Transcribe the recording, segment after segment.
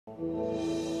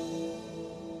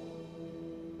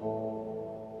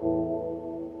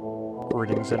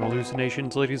Greetings and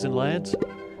hallucinations, ladies and lads.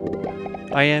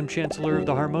 I am Chancellor of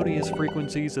the harmonious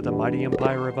frequencies of the mighty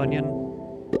Empire of Onion,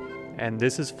 and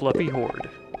this is Fluffy Horde.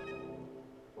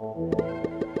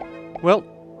 Well,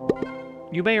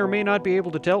 you may or may not be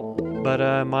able to tell,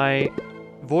 but my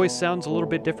voice sounds a little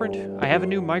bit different. I have a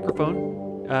new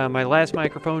microphone. My last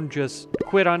microphone just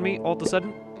quit on me all of a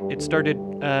sudden. It started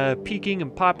peaking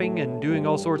and popping and doing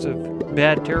all sorts of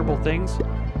bad, terrible things,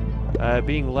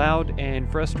 being loud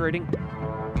and frustrating.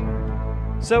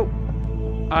 So,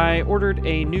 I ordered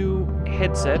a new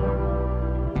headset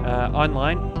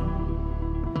online.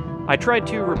 I tried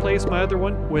to replace my other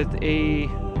one with a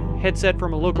headset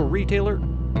from a local retailer.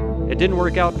 It didn't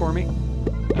work out for me.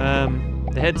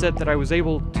 The headset that I was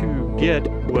able to get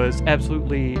was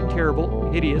absolutely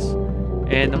terrible, hideous,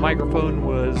 and the microphone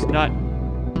was not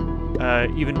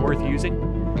even worth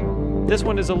using. This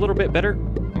one is a little bit better.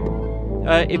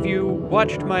 If you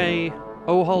watched my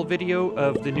O-Haul video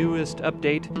of the newest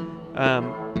update,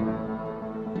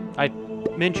 I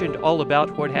mentioned all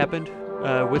about what happened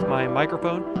with my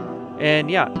microphone. And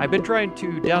yeah, I've been trying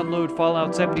to download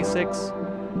Fallout 76.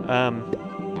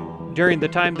 During the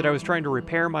time that I was trying to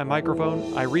repair my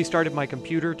microphone, I restarted my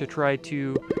computer to try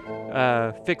to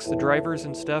fix the drivers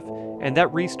and stuff, and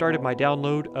that restarted my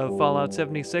download of Fallout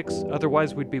 76.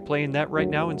 Otherwise, we'd be playing that right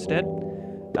now instead.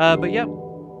 But yeah,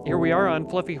 here we are on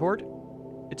Fluffy Horde.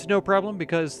 It's no problem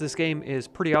because this game is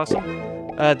pretty awesome.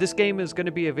 This game is going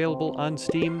to be available on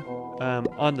Steam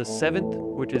on the 7th,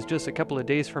 which is just a couple of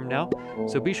days from now.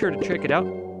 So be sure to check it out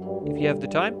if you have the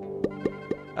time.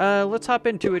 Let's hop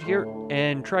into it here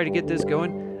and try to get this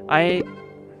going. I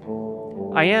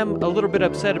am a little bit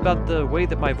upset about the way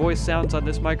that my voice sounds on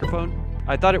this microphone.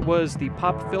 I thought it was the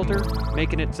pop filter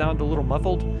making it sound a little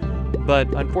muffled,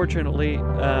 but unfortunately,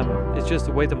 it's just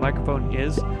the way the microphone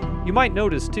is. You might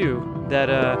notice, too, that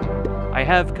I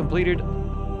have completed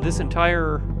this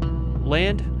entire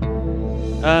land.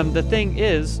 The thing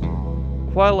is,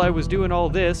 while I was doing all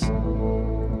this,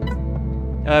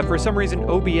 for some reason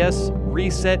OBS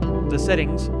reset the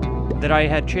settings that I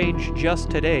had changed just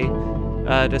today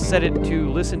to set it to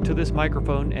listen to this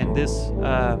microphone and this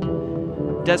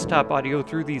desktop audio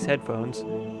through these headphones.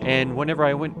 And whenever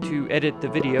I went to edit the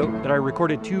video that I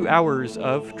recorded 2 hours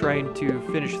of trying to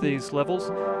finish these levels,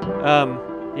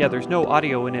 yeah, there's no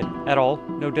audio in it at all.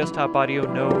 No desktop audio,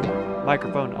 no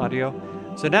microphone audio.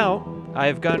 So now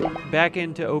I've gone back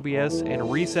into OBS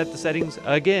and reset the settings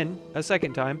again, a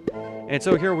second time. And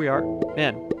so here we are.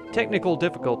 Man, technical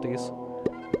difficulties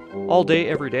all day,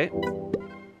 every day,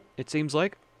 it seems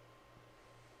like.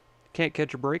 Can't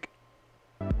catch a break.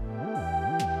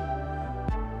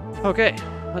 Okay,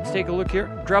 let's take a look here.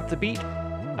 Drop the beat.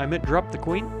 I meant drop the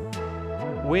queen.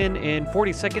 Win in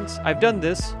 40 seconds. I've done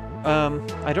this.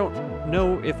 I don't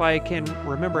know if I can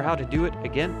remember how to do it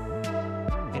again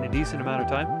in a decent amount of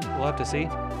time. We'll have to see.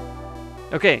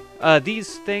 Okay,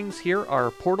 these things here are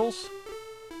portals.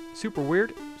 Super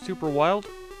weird, super wild,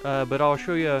 but I'll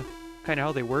show you kind of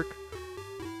how they work.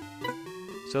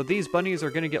 So these bunnies are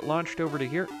going to get launched over to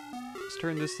here. Let's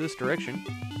turn this direction.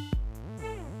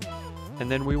 And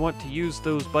then we want to use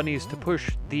those bunnies to push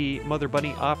the mother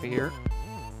bunny off of here.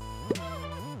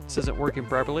 This isn't working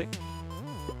properly.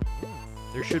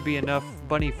 There should be enough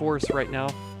bunny force right now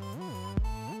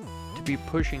to be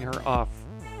pushing her off.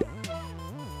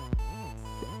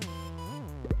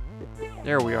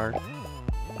 There we are.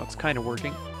 Now it's kind of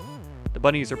working. The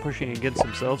bunnies are pushing against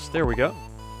themselves. There we go.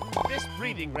 This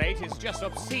breeding rate is just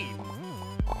obscene.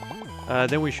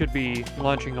 Then we should be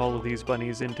launching all of these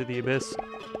bunnies into the abyss.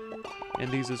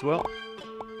 And these as well.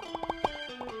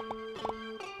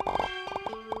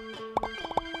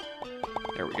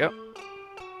 There we go.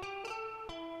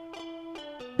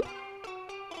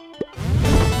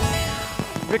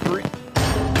 Victory!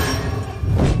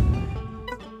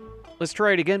 Let's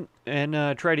try it again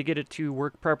and try to get it to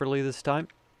work properly this time.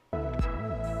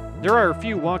 There are a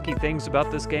few wonky things about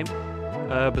this game,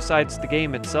 besides the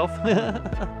game itself.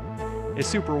 It's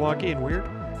super wonky and weird,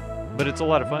 but it's a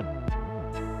lot of fun.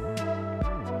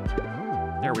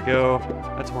 There we go.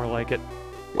 That's more like it.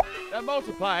 They're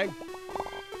multiplying.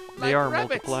 They are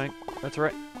rabbits. multiplying. That's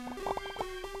right.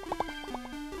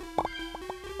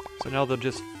 So now they'll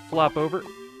just flop over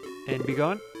and be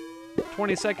gone.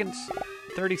 20 seconds,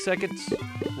 30 seconds,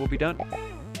 we'll be done.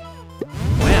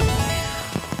 Wham!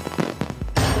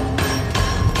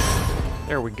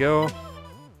 There we go.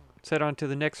 Let's head on to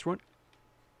the next one.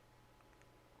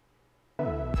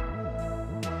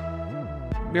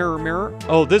 Mirror, mirror.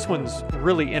 Oh, this one's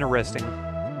really interesting.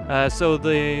 So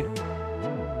the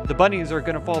the bunnies are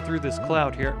going to fall through this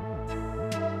cloud here.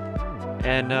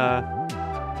 And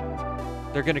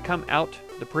they're going to come out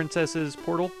the princess's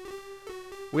portal.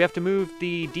 We have to move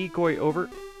the decoy over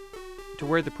to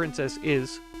where the princess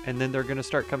is, and then they're going to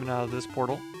start coming out of this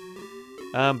portal.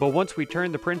 But once we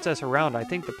turn the princess around, I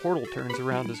think the portal turns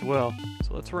around as well.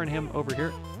 So let's run him over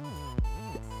here.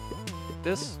 Like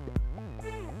this.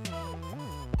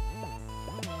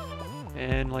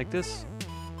 And like this.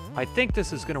 I think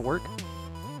this is going to work.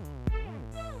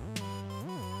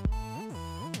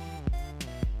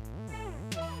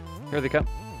 Here they come.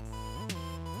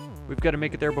 We've got to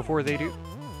make it there before they do.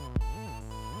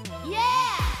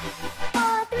 Yeah!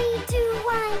 4, 3, 2,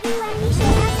 1, you and me should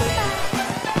have some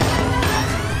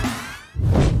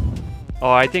fun.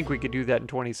 Oh, I think we could do that in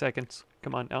 20 seconds.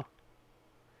 Come on now.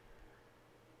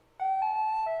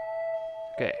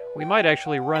 Okay, we might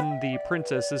actually run the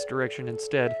princess this direction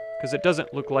instead, because it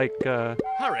doesn't look like,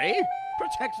 Hurry!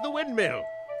 Protect the windmill!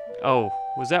 Oh,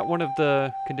 was that one of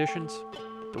the conditions?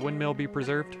 That the windmill be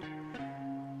preserved?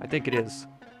 I think it is.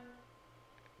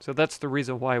 So that's the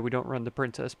reason why we don't run the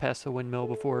princess past the windmill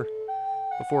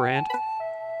beforehand.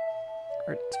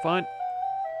 Alright, it's fine.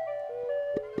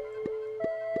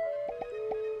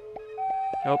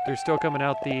 Nope, they're still coming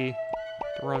out the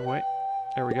wrong way.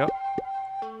 There we go.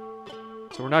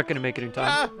 So we're not going to make it in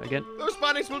time, again. Those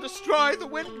bunnies will destroy the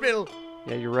windmill!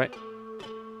 Yeah, you're right.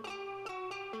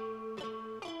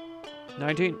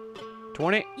 19,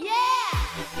 20. Yeah!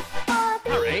 4,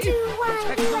 3, Hurry! 2, 1,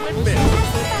 Protect you the and me should windmill! have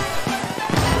some fun.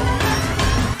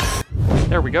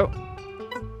 There we go.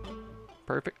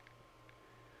 Perfect.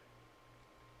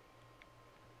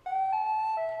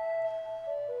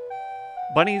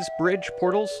 Bunny's bridge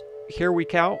portals. Here we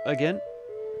cow again.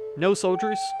 No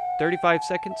soldiers. 35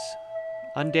 seconds.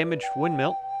 Undamaged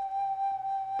windmill.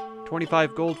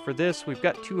 25 gold for this. We've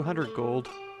got 200 gold.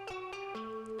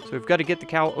 So we've got to get the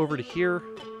cow over to here.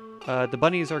 The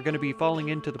bunnies are going to be falling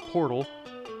into the portal.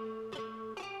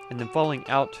 And then falling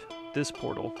out this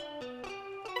portal.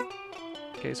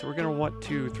 Okay, so we're going to want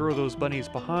to throw those bunnies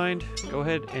behind. Go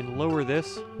ahead and lower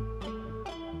this.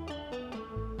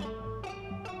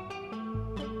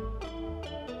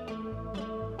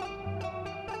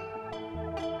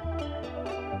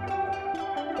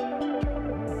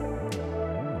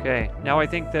 Okay, now I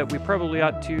think that we probably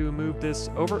ought to move this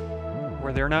over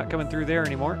where they're not coming through there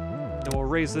anymore. Then we'll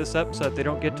raise this up so that they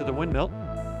don't get to the windmill.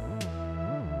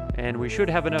 And we should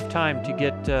have enough time to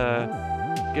get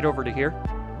over to here.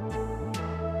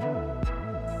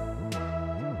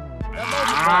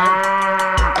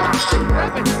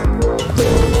 Perfect.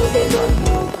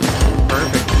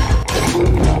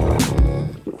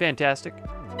 Fantastic.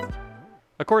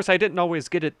 Of course, I didn't always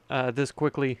get it this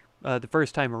quickly the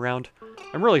first time around.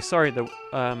 I'm really sorry that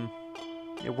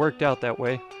it worked out that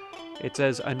way. It's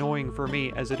as annoying for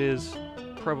me as it is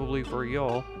probably for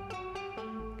y'all.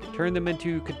 Turn them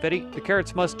into confetti. The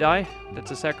carrots must die. That's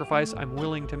a sacrifice I'm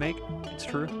willing to make. It's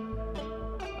true.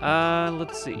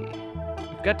 Let's see.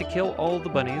 We've got to kill all the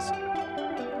bunnies.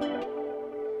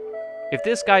 If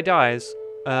this guy dies,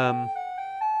 I'm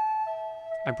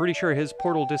pretty sure his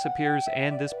portal disappears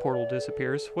and this portal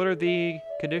disappears. What are the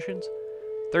conditions?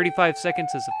 35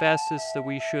 seconds is the fastest that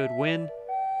we should win.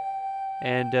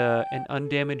 And an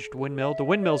undamaged windmill. The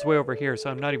windmill's way over here, so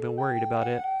I'm not even worried about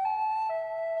it.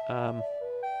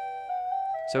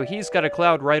 So he's got a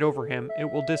cloud right over him. It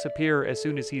will disappear as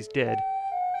soon as he's dead.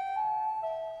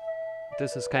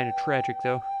 This is kind of tragic,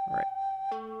 though. All right.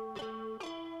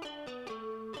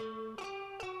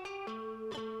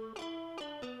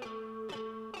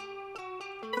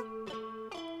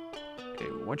 Okay,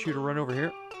 we want you to run over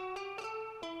here.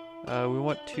 We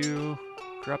want to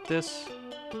drop this.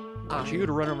 We want you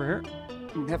to run over here.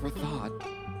 Never thought.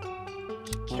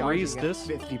 Raise Charging at this.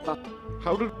 50 bucks.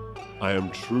 How did I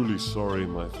am truly sorry,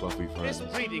 my fluffy this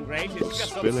friends, breeding rate is for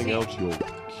just spilling obscene. out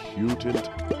your cute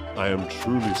I am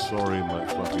truly sorry, my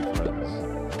fluffy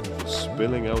friends, for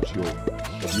spilling out your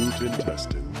cute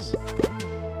intestines.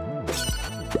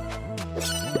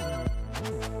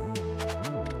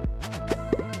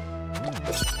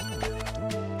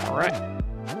 All right.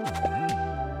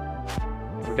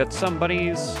 We got some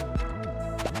bunnies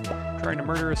trying to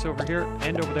murder us over here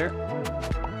and over there.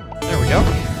 There we go.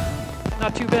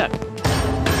 Not too bad.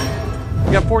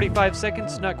 We got 45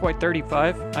 seconds, not quite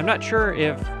 35. I'm not sure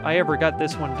if I ever got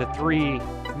this one to 3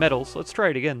 medals. Let's try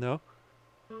it again, though.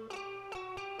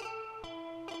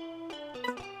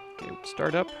 Okay,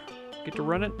 start up. Get to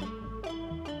run it.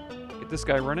 Get this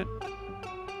guy running.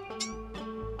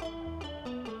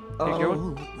 Get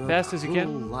going. the Fast as you can.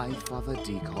 cruel life of a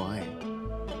decoy.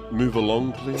 Move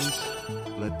along, please.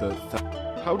 Let the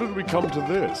How did we come to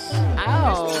this?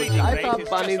 Ouch! I thought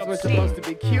bunnies were supposed to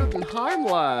be cute and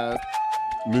harmless.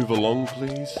 Move along,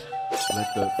 please. Let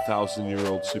the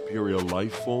 1,000-year-old superior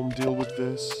life form deal with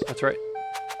this. That's right.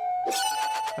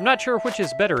 I'm not sure which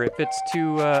is better, if it's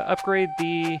to upgrade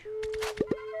the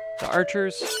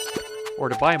archers or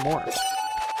to buy more.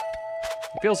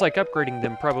 It feels like upgrading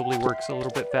them probably works a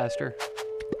little bit faster.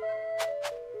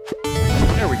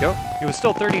 There we go. It was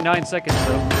still 39 seconds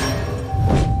though.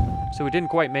 So we didn't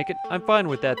quite make it. I'm fine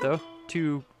with that though.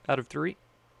 2 out of 3.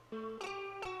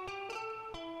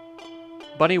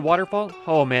 Bunny Waterfall?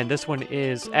 Oh man, this one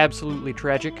is absolutely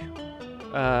tragic.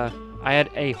 I had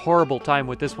a horrible time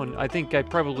with this one. I think I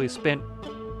probably spent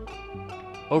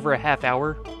over a half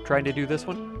hour trying to do this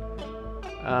one.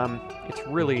 It's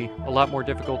really a lot more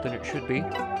difficult than it should be.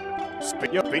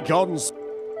 Spit your beacons.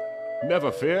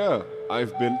 Never fear.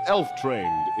 I've been elf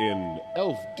trained in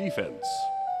elf defense.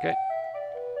 Okay.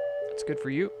 That's good for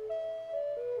you.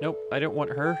 Nope, I don't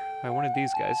want her. I wanted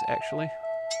these guys, actually.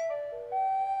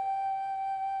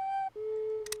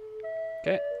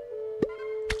 Okay.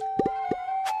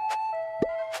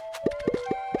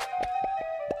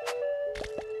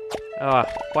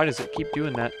 Why does it keep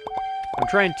doing that? I'm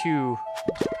trying to,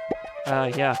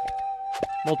 yeah,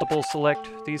 multiple select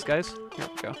these guys. Here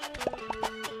we go.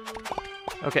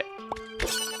 Okay.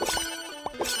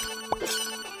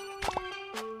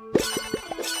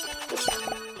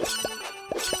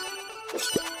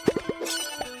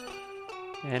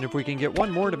 And if we can get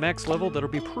one more to max level, that'll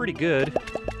be pretty good.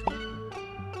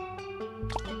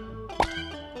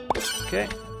 Okay.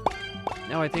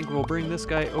 Now I think we'll bring this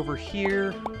guy over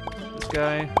here. This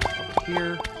guy over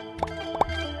here.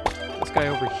 This guy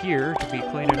over here to be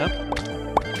cleaning up.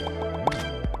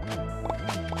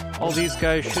 All these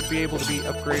guys should be able to be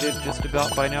upgraded just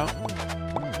about by now.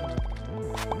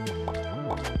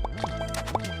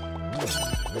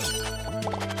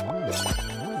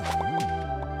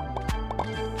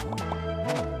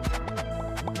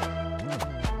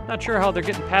 Not sure how they're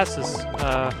getting past this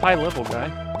high level guy.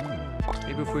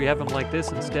 Maybe if we have him like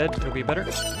this instead, it'll be better.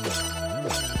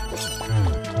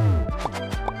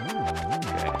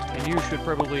 Okay, and you should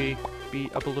probably be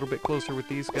up a little bit closer with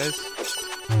these guys.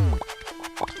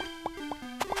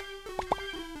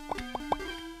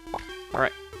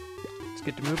 Alright, let's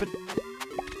get to moving.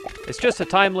 It's just a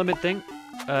time limit thing.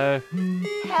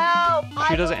 Help!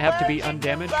 She doesn't have to be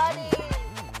undamaged.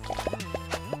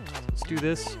 Let's do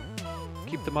this.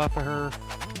 Keep them off of her.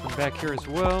 Come back here as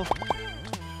well.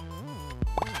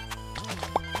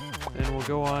 Then we'll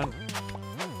go on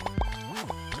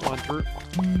through.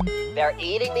 They're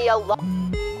eating me alive.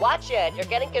 Watch it, you're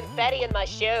getting confetti in my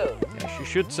shoe. Yeah, she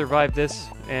should survive this,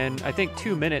 and I think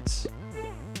 2 minutes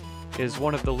is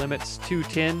one of the limits.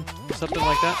 2:10, something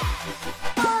like that.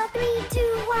 4, 3, 2,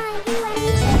 1, you and me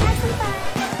should have some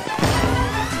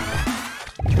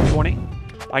fun. 2:20.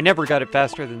 I never got it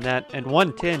faster than that, and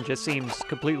 1:10 just seems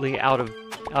completely out of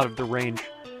the range.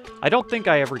 I don't think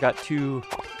I ever got 2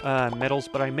 medals,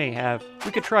 but I may have.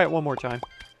 We could try it one more time.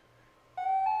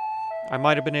 I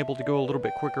might have been able to go a little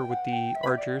bit quicker with the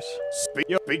archers. Spit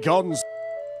your beacons.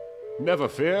 Never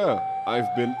fear.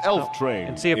 I've been elf trained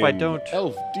and see if in I don't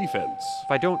elf defense.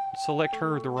 If I don't select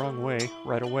her the wrong way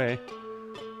right away,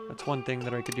 that's one thing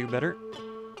that I could do better.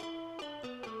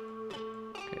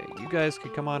 Okay, you guys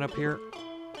could come on up here.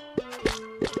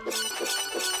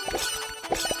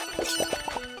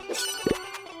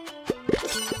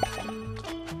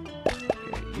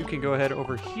 Okay, you can go ahead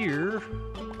over here.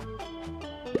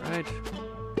 Right.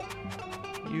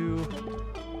 You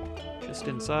just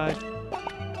inside.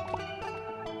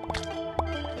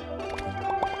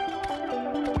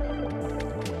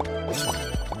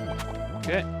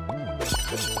 Okay.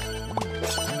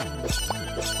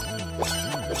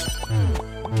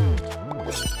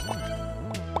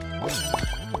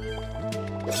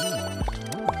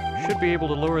 Should be able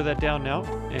to lower that down now,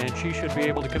 and she should be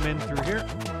able to come in through here.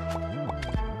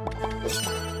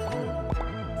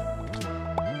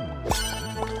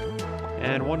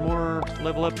 And one more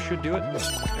level up should do it.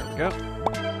 There we go.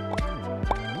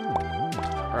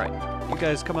 Alright, you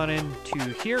guys come on in to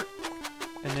here,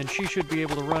 and then she should be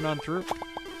able to run on through.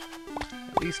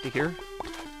 At least to here.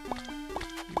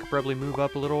 You could probably move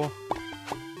up a little.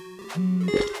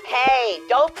 Hey,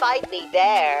 don't fight me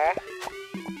there.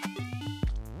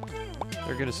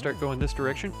 They're gonna start going this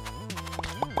direction.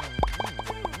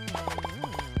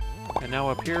 And now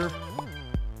up here,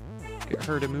 get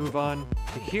her to move on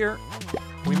to here.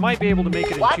 We might be able to make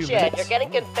it in 2 minutes. Watch it, you're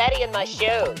getting confetti in my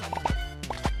shoe.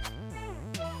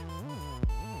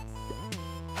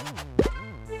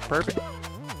 Perfect.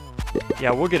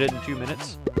 Yeah, we'll get it in 2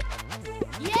 minutes.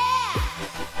 Yeah!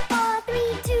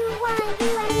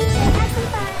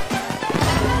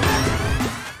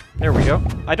 go.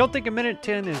 I don't think a minute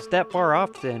 10 is that far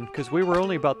off then, because we were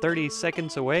only about 30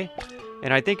 seconds away.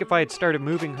 And I think if I had started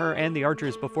moving her and the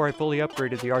archers before I fully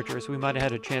upgraded the archers, we might have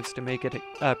had a chance to make it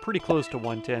pretty close to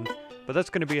 110. But that's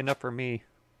going to be enough for me.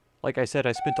 Like I said,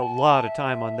 I spent a lot of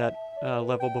time on that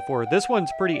level before. This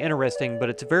one's pretty interesting, but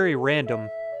it's very random.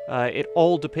 It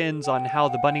all depends on how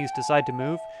the bunnies decide to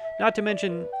move. Not to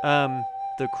mention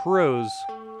the crows,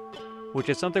 which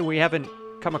is something we haven't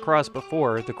come across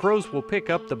before. The crows will pick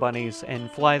up the bunnies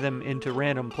and fly them into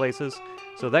random places,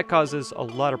 so that causes a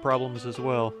lot of problems as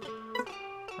well.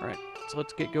 Alright, so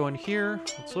let's get going here.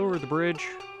 Let's lower the bridge.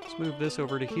 Let's move this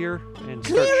over to here and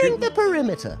start Clearing shooting. the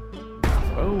perimeter.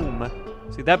 Boom.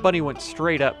 See, that bunny went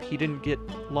straight up. He didn't get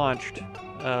launched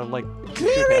like he should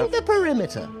Clearing have. the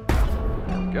perimeter.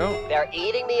 There we go. They're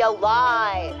eating me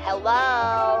alive.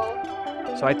 Hello?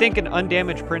 So I think an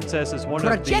undamaged princess is one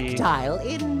Projectile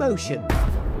in motion.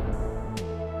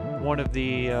 of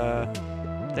the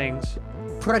things.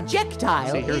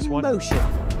 Projectile See, here's in one. motion.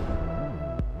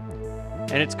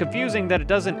 And it's confusing that it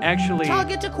doesn't actually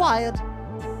Target acquired.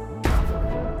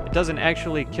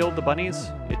 kill the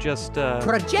bunnies. It just blows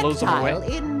them away. Projectile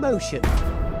in motion.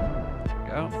 There we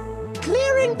go.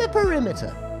 Clearing the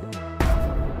perimeter.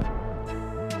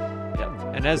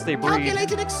 Yep. And as they breed,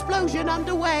 Calculated explosion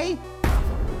underway.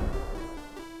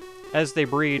 there's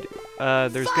going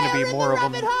to be Fire in more the of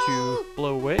them rabbit hole! to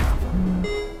blow away.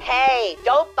 Hey,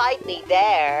 don't bite me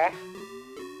there.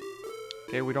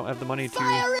 Okay, we don't have the money to.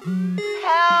 Fire in...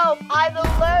 Help! I'm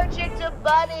allergic to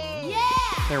bunnies.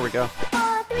 Yeah! There we go.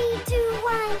 4, 3, 2,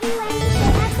 1, you and me should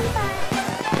have some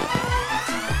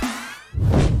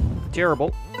fun.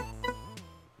 Terrible.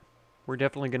 We're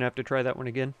definitely gonna have to try that one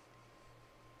again.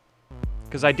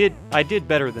 Because I did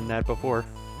better than that before.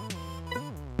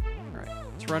 Alright,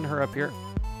 let's run her up here.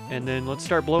 And then let's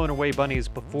start blowing away bunnies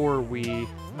before we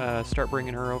start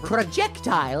bringing her over.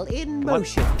 Projectile in Come on.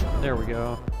 motion. There we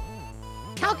go.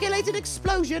 Calculated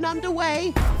explosion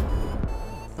underway.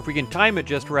 If we can time it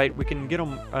just right, we can get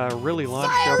them really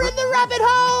launched Fire over. in the rabbit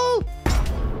hole!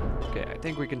 Okay, I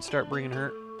think we can start bringing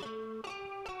her.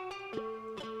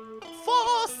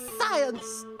 For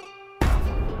science.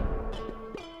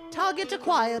 Target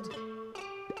acquired.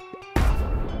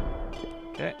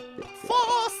 Okay,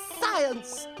 For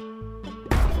science.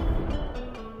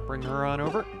 bring her on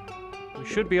over. We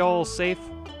should be all safe.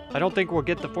 I don't think we'll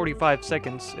get the 45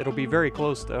 seconds. It'll be very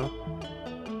close, though.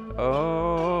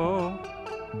 Oh,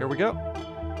 here we go.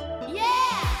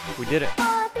 Yeah! We did it.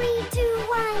 4, 3, 2,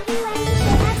 1, you and me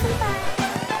should have some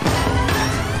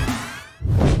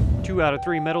fun. 2 out of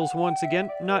 3 medals once again.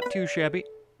 Not too shabby.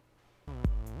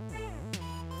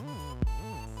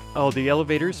 Oh, the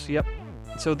elevators. Yep.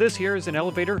 So this here is an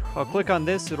elevator. I'll click on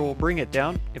this. It'll bring it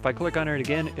down. If I click on it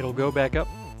again, it'll go back up.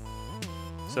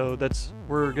 So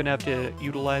we're going to have to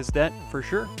utilize that for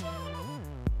sure.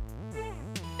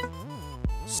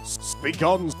 Speak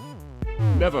on.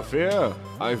 Never fear,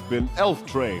 I've been elf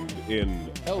trained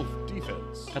in elf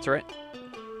defense. That's right.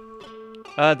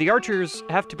 The archers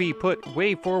have to be put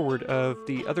way forward of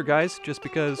the other guys just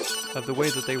because of the way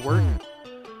that they work.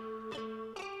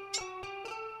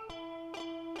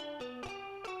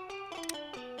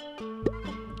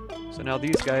 So now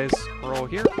these guys are all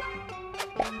here.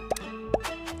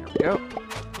 There we go.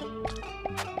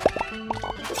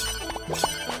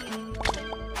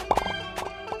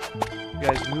 You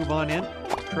guys move on in.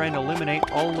 Try and eliminate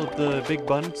all of the big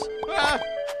buns. Ah!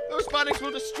 Those bunnies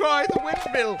will destroy the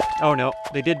windmill! Oh no,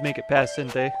 they did make it past,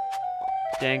 didn't they?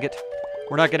 Dang it.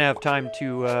 We're not gonna have time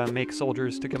to make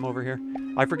soldiers to come over here.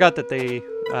 I forgot that they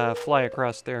fly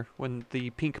across there when the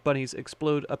pink bunnies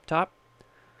explode up top.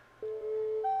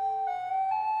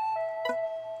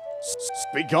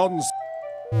 Speak on.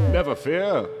 Never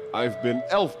fear, I've been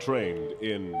elf trained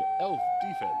in elf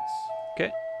defense.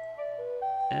 Okay.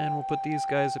 And we'll put these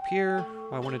guys up here.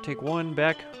 I want to take one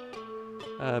back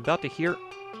about to here.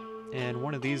 And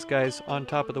one of these guys on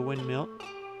top of the windmill.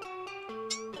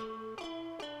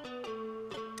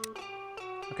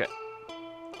 Okay.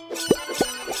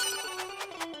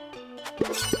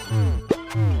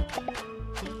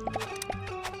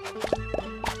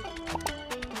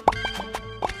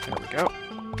 There we go.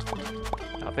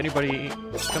 Now, if anybody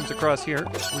comes across here,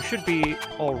 we should be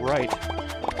all right.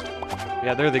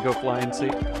 Yeah, there they go flying, see?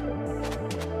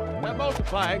 They're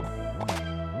multiplying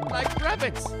like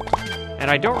rabbits. And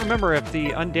I don't remember if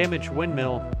the undamaged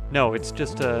windmill... No, it's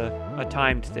just a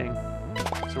timed thing.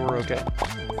 So we're okay.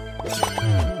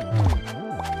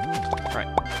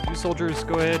 Alright, you soldiers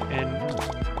go ahead and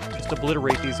just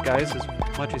obliterate these guys as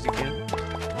much as you can.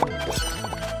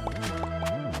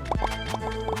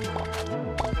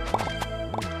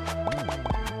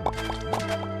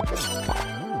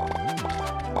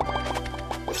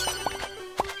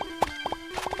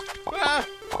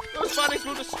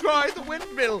 destroy the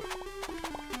windmill.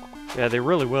 Yeah, they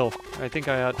really will. I think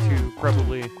I ought to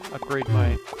probably upgrade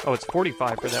my... Oh, it's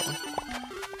 45 for that one.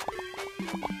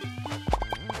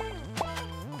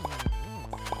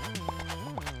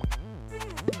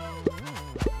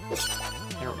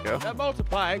 There we go. They're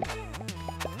multiplying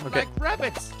Okay. like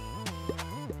rabbits.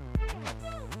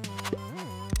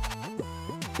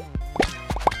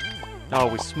 Oh,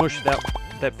 we smushed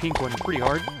that pink one pretty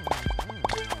hard.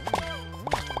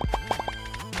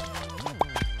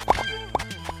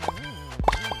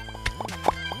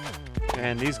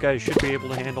 And these guys should be able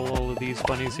to handle all of these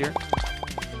bunnies here.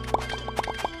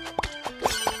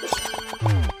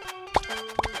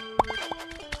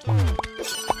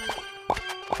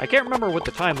 I can't remember what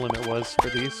the time limit was for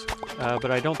these,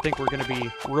 but I don't think we're going to be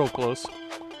real close.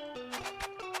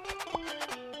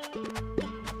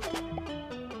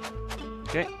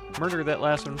 Okay, murder that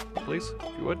last one, please,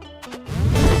 if you would.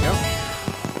 There you go.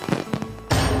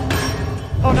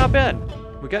 Oh, not bad.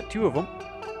 We got 2 of them.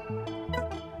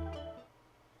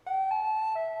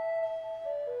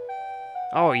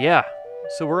 Oh, yeah.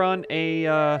 So we're on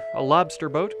a lobster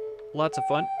boat. Lots of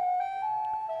fun.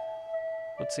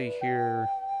 Let's see here.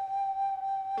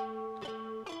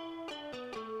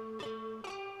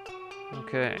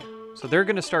 Okay. So they're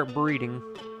going to start breeding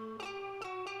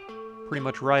pretty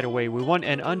much right away. We want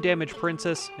an undamaged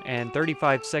princess, and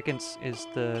 35 seconds is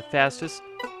the fastest.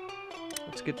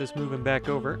 Let's get this moving back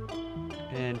over.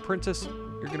 And princess,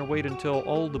 you're going to wait until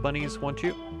all the bunnies want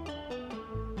you.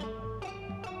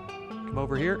 Come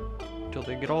over here until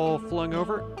they get all flung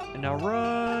over. And now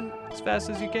run as fast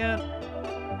as you can.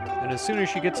 And as soon as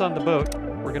she gets on the boat,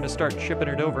 we're going to start shipping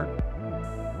it over.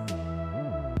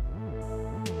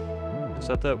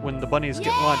 So that when the bunnies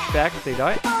get launched back, they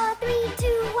die. 4, 3, 2,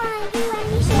 1, you and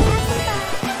me shall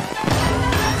have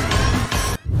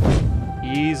some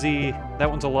fun. Easy. That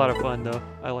one's a lot of fun, though.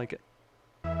 I like it.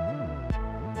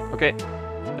 Okay.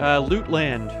 Loot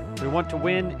land. We want to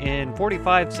win in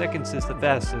 45 seconds is the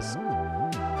fastest.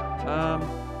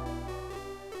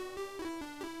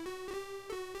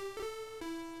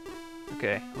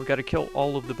 Okay, we gotta kill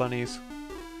all of the bunnies.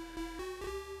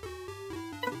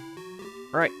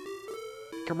 Alright.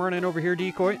 Come running over here,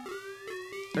 decoy.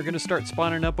 They're gonna start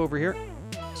spawning up over here.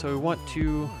 So we want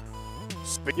to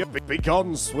Be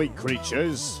gone, sweet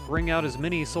creatures. bring out as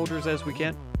many soldiers as we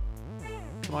can.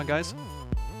 Come on, guys.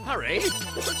 Hurry!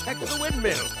 Protect the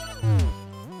windmill.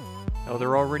 Oh,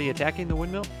 they're already attacking the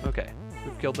windmill? Okay,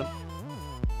 we've killed them.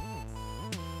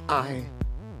 I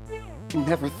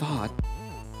never thought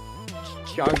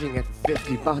charging at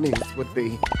 50 bunnies would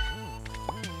be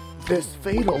this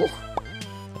fatal.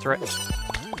 That's right.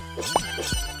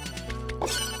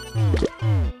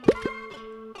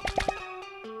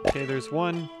 Okay, there's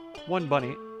one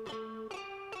bunny.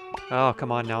 Oh,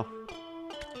 come on now.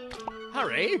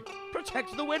 Hurry!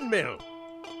 Protect the windmill.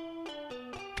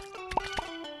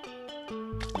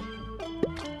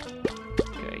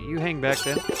 Okay, you hang back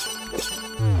then.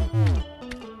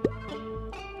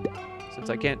 Since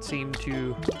I can't seem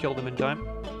to kill them in time.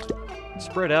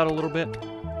 Spread out a little bit.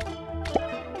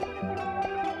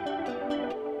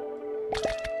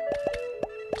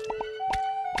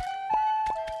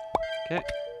 Okay.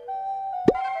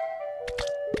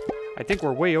 I think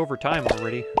we're way over time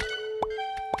already.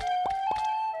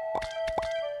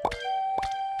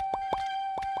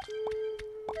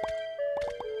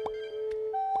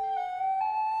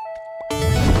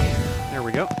 There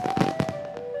we go.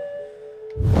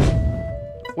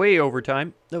 Way over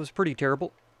time. That was pretty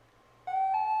terrible.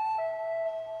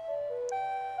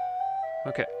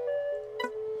 Okay.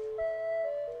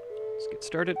 Let's get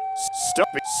started.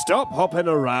 Stop hopping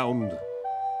around.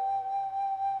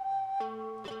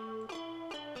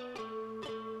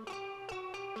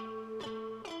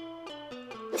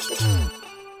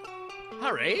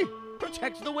 Hurry!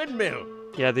 Protect the windmill.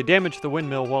 Yeah, they damaged the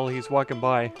windmill while he's walking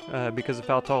by because of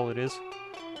how tall it is.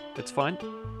 It's fine.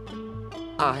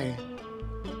 I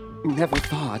never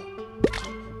thought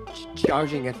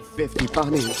charging at 50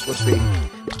 bunnies would be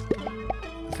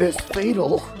this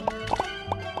fatal.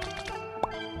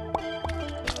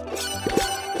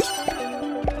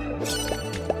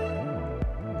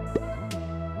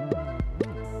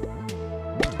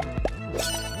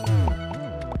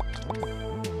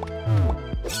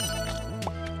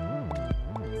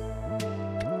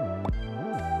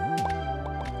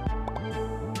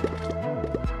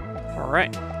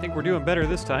 Alright, I think we're doing better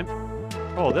this time.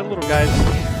 Oh, that little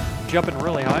guy's jumping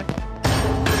really high.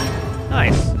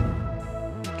 Nice.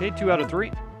 Okay, 2 out of 3.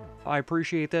 I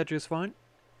appreciate that just fine.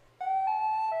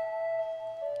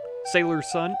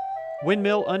 Sailor's Son.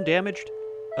 Windmill undamaged.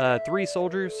 3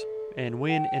 soldiers. And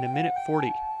win in 1:40.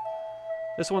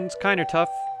 This one's kind of tough.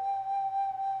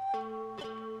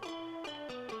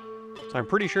 So I'm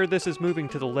pretty sure this is moving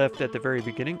to the left at the very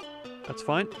beginning. That's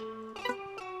fine.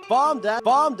 Farm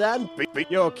Dan.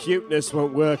 Your cuteness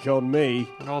won't work on me.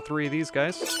 And all three of these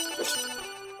guys.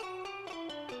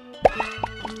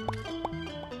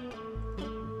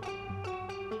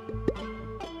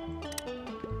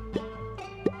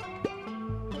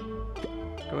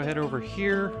 Go ahead over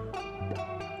here.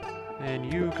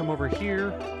 And you come over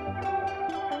here.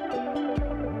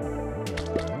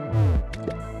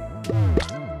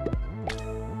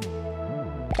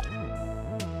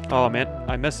 Oh man,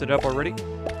 I messed it up already.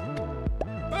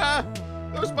 Ah!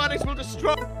 Those bunnies will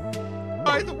destroy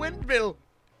the windmill!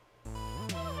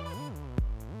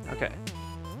 Okay.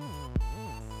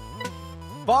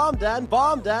 Farm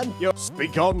Dan. You're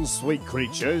begone, sweet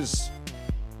creatures.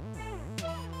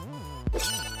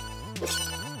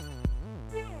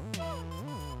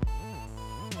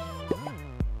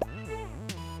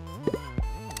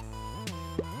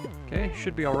 Okay,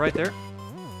 should be alright there.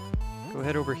 Go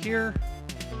ahead over here.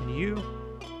 And you.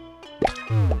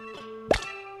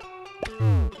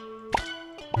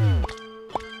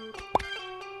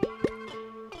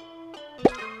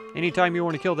 Anytime you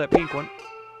want to kill that pink one,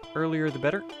 earlier the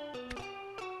better.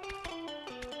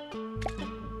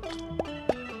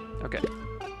 Okay.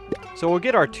 So we'll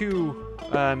get our two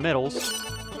medals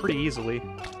pretty easily.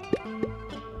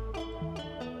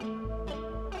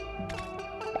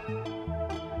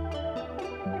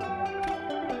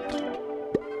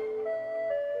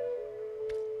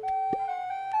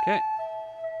 Okay.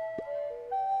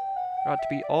 Ought to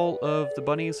be all of the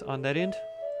bunnies on that end.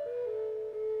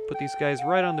 Put these guys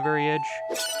right on the very edge.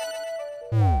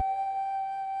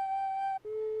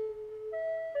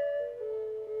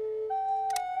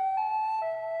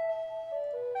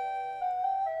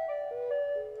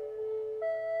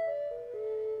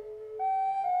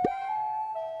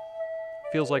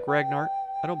 Feels like Ragnar.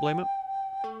 I don't blame him.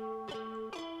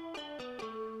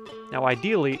 Now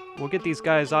ideally, we'll get these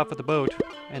guys off of the boat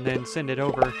and then send it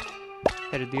over,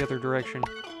 headed the other direction.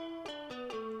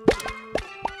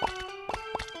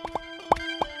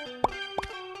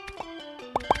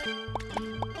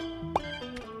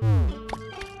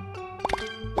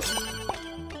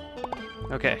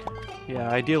 Okay. Yeah,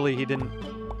 ideally he didn't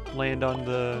land on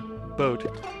the boat,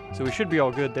 so we should be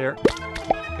all good there.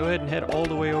 Go ahead and head all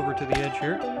the way over to the edge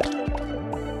here.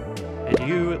 And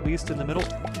you, at least in the middle.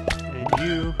 And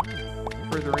you,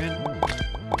 further in.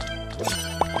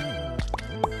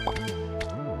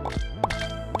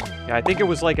 Yeah, I think it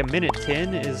was like a minute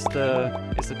 10 is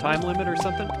the time limit or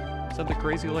something. Something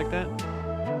crazy like that.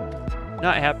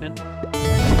 Not happening.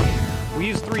 We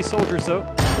used 3 soldiers though.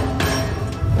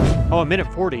 Oh, a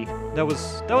minute 40. That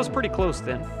was pretty close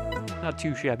then. Not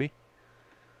too shabby.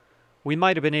 We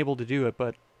might have been able to do it,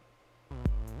 but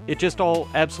it just all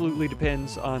absolutely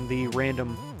depends on the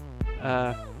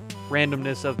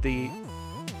randomness of the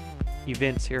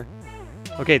events here.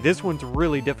 Okay, this one's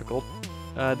really difficult.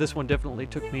 This one definitely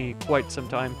took me quite some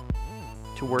time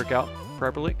to work out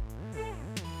properly.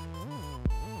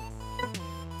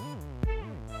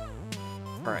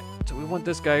 Alright, so we want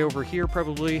this guy over here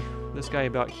probably. This guy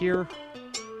about here.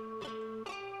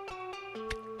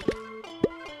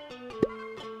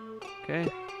 Okay,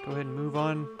 go ahead and move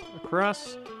on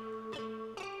across.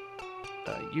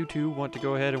 You two want to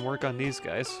go ahead and work on these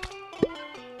guys.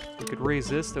 If we could raise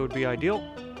this, that would be ideal.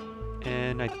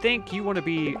 And I think you want to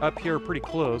be up here pretty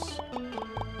close.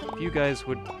 If you guys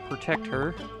would protect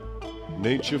her.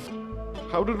 Nature,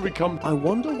 how did we come? I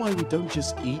wonder why we don't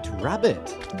just eat rabbit.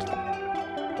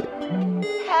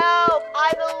 Help!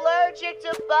 I'm allergic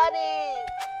to bunnies!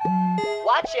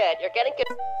 Watch it, you're getting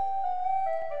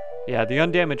Yeah, the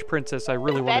undamaged princess I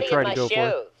really want to try to go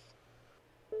for.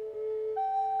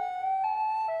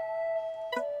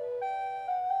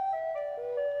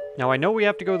 Now I know we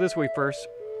have to go this way first.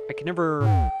 I can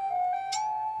never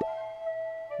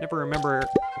remember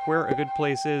where a good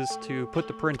place is to put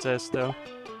the princess though.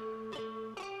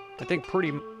 I think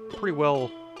pretty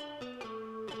well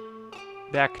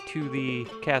back to the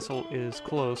castle is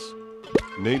close.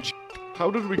 Nature,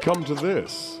 how did we come to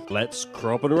this? Let's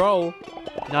crop and roll.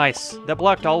 Nice. That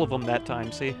blocked all of them that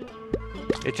time, see?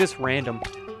 It's just random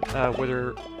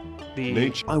whether the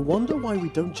Nature. I wonder why we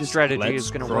don't just strategy is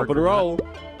going to work. Crop and roll.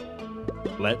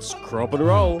 Let's crop and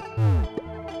roll.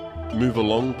 Move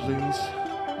along, please.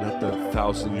 Let the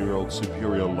 1,000-year-old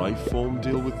superior life form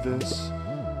deal with this.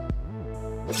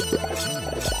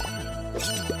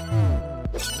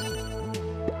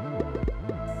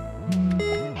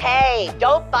 Hey,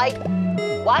 don't bite.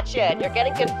 Watch it, you're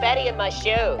getting confetti in my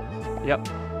shoes. Yep.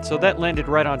 So that landed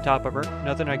right on top of her.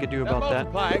 Nothing I could do about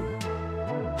that. Like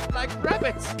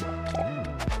rabbits.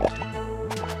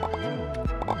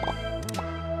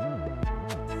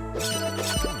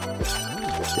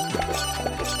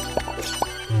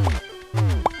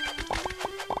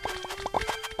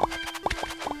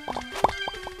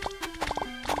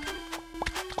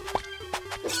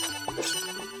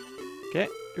 Okay,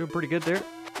 doing pretty good there.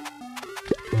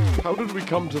 How did we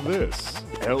come to this?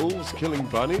 Elves killing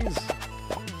bunnies?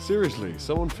 Seriously,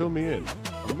 someone fill me in.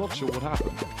 I'm not sure what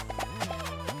happened.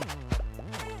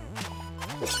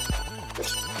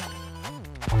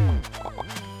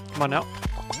 Come on now.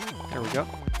 There we go.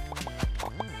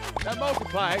 They're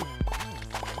multiplying.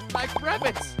 Like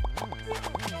rabbits.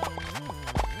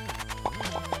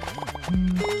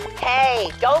 Hey,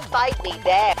 don't fight me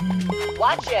there.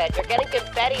 Watch it, you're getting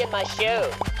confetti in my shoe.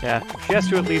 Yeah, she has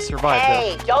to at least survive,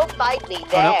 Hey, don't fight me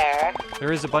there. though.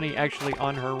 There is a bunny actually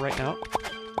on her right now.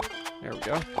 There we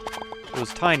go. It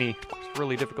was tiny. It's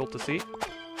really difficult to see.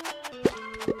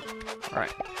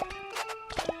 Alright.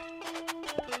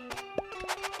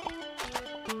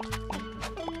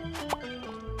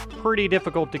 Pretty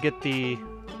difficult to get the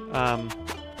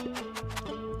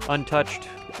untouched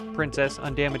princess,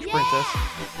 undamaged princess.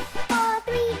 4,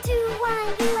 3, 2,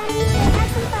 1, you and me should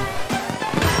have some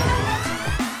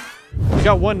fun. We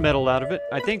got one medal out of it.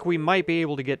 I think we might be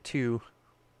able to get 2.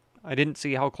 I didn't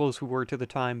see how close we were to the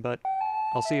time, but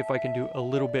I'll see if I can do a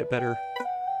little bit better.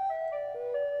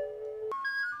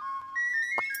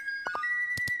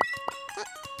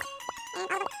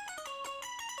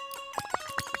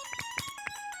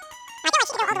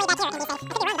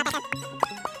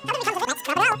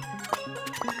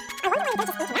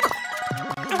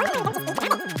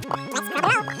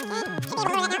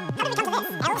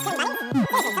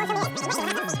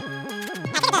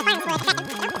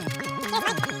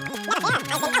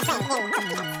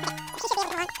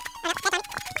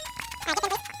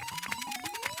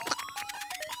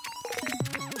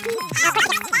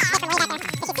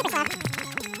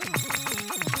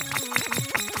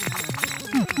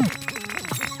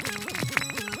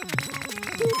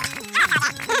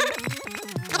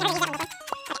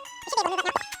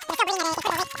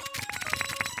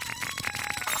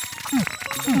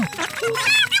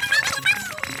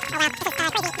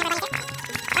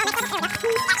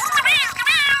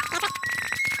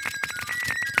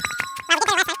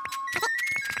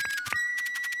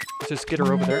 Let's just get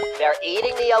her over there. They're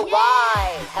eating me alive.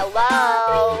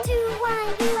 Hello. 3, 2, 1,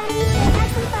 you and me should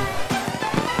have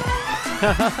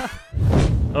some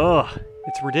fun. Ugh,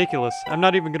 it's ridiculous. I'm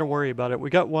not even gonna worry about it. We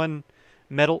got 1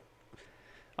 medal.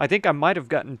 I think I might have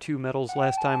gotten 2 medals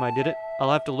last time I did it.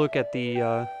 I'll have to look at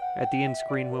the end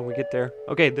screen when we get there.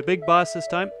 Okay, the big boss this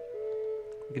time.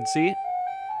 You can see.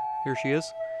 Here she is.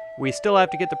 We still have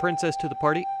to get the princess to the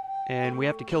party, and we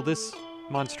have to kill this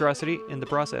monstrosity in the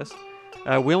process.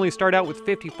 We only start out with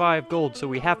 55 gold, so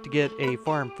we have to get a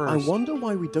farm first. I wonder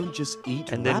why we don't just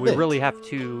eat And then rabbit. we really have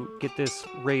to get this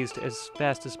raised as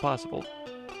fast as possible.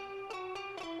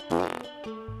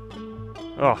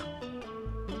 Oh,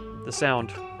 the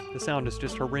sound. The sound is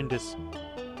just horrendous.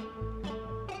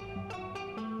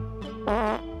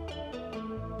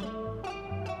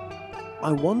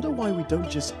 I wonder why we don't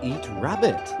just eat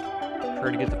rabbit.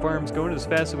 Try to get the farms going as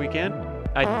fast as we can.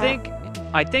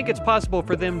 I think it's possible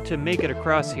for them to make it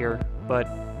across here, but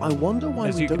I wonder why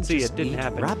As we you can don't see, just it didn't eat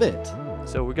happen. rabbit.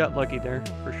 so we got lucky there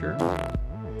for sure.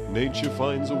 Nature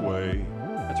finds a way,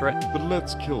 That's right. but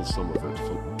let's kill some of it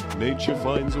for... Nature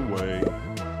finds a way,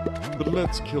 but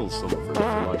let's kill some of it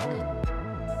for,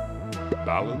 like...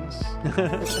 balance?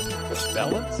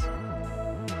 Balance?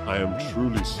 I am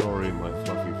truly sorry, my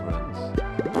fluffy friends,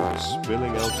 for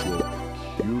spilling out your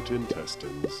cute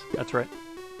intestines. That's right.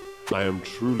 I am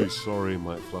truly sorry,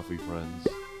 my fluffy friends,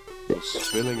 for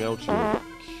spilling out your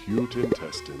cute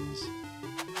intestines.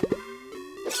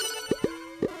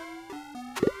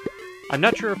 I'm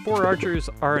not sure if 4 archers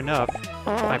are enough.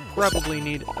 I probably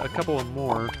need a couple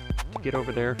more to get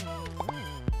over there.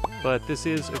 But this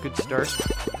is a good start.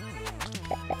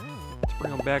 Let's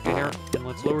bring them back in here, and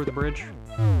let's lower the bridge.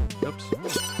 Oops. There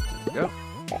we go.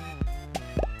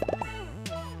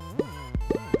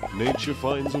 Nature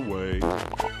finds a way,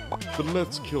 but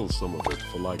let's kill some of it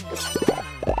for, like,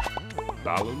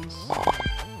 balance?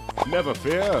 Never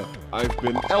fear, I've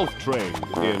been elf trained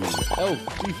in elf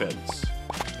defense.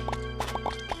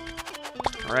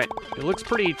 Alright, it looks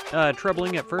pretty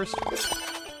troubling at first.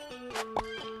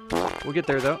 We'll get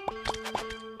there, though.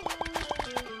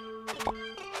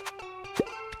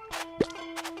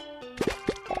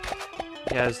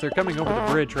 Yeah, as they're coming over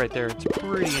the bridge right there, it's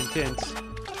pretty intense.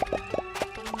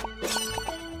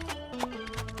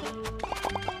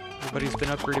 Everybody's been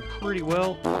upgraded pretty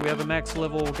well. We have a max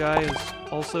level guy as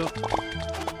also. Okay.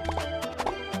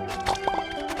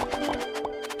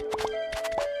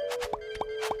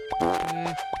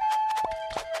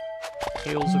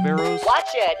 Hails of arrows.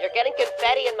 Watch it, you're getting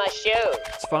confetti in my shoes.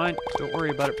 It's fine. Don't worry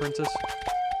about it, princess.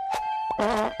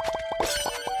 Oh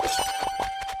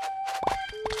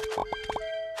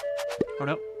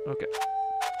no. Okay.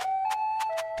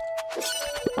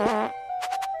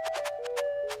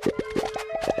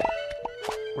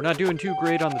 We're not doing too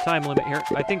great on the time limit here.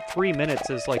 I think 3 minutes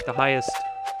is like the highest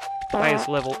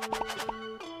level.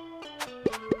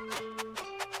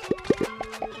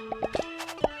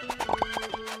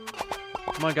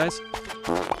 Come on, guys.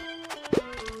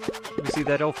 Let me see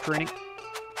that elf training.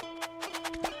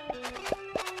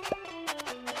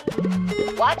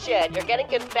 Watch it, you're getting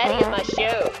confetti in my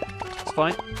shoes. It's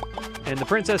fine. And the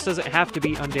princess doesn't have to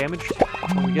be undamaged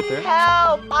when we get there.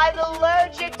 Help! I'm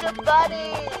allergic to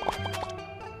bunnies!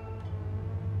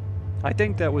 I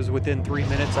think that was within 3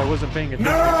 minutes. I wasn't paying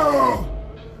attention. No!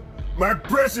 My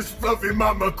precious fluffy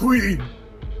mama queen!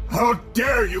 How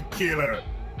dare you kill her?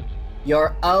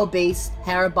 Your obese,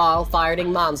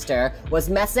 hairball-farting monster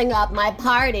was messing up my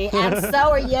party, and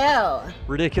so are you!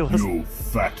 Ridiculous. You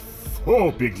fat,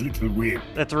 phobic little wimp.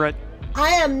 That's right. I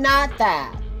am not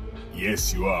that!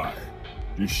 Yes, you are.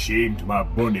 You shamed my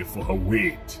bunny for her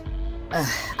weight.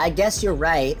 I guess you're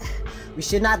right. We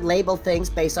should not label things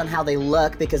based on how they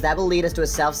look, because that will lead us to a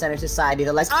self-centered society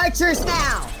that likes archers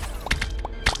now!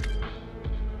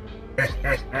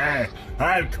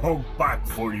 I'll come back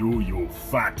for you, you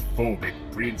fat, phobic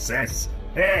princess.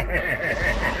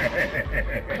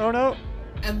 Oh no.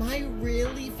 Am I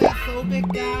really fatphobic,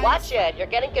 guys? Watch it, you're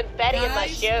getting confetti in my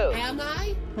Guys, shoes. am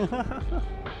I?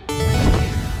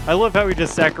 I love how he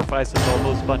just sacrifices all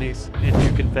those bunnies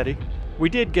into confetti. We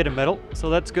did get a medal,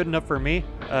 so that's good enough for me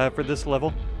for this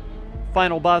level.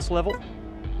 Final boss level.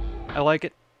 I like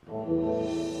it.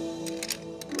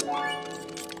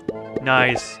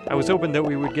 Nice. I was hoping that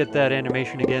we would get that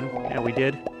animation again, and we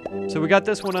did. So we got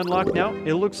this one unlocked now.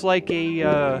 It looks like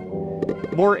a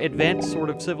more advanced sort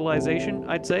of civilization,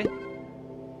 I'd say.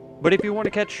 But if you want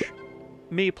to catch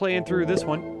me playing through this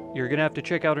one, you're going to have to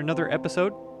check out another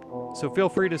episode. So feel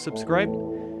free to subscribe.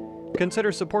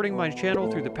 Consider supporting my channel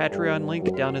through the Patreon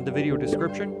link down in the video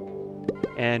description.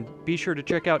 And be sure to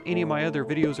check out any of my other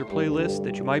videos or playlists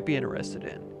that you might be interested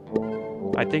in.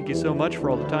 I thank you so much for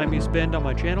all the time you spend on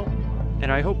my channel,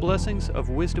 and I hope blessings of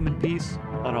wisdom and peace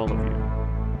on all of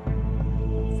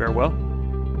you. Farewell.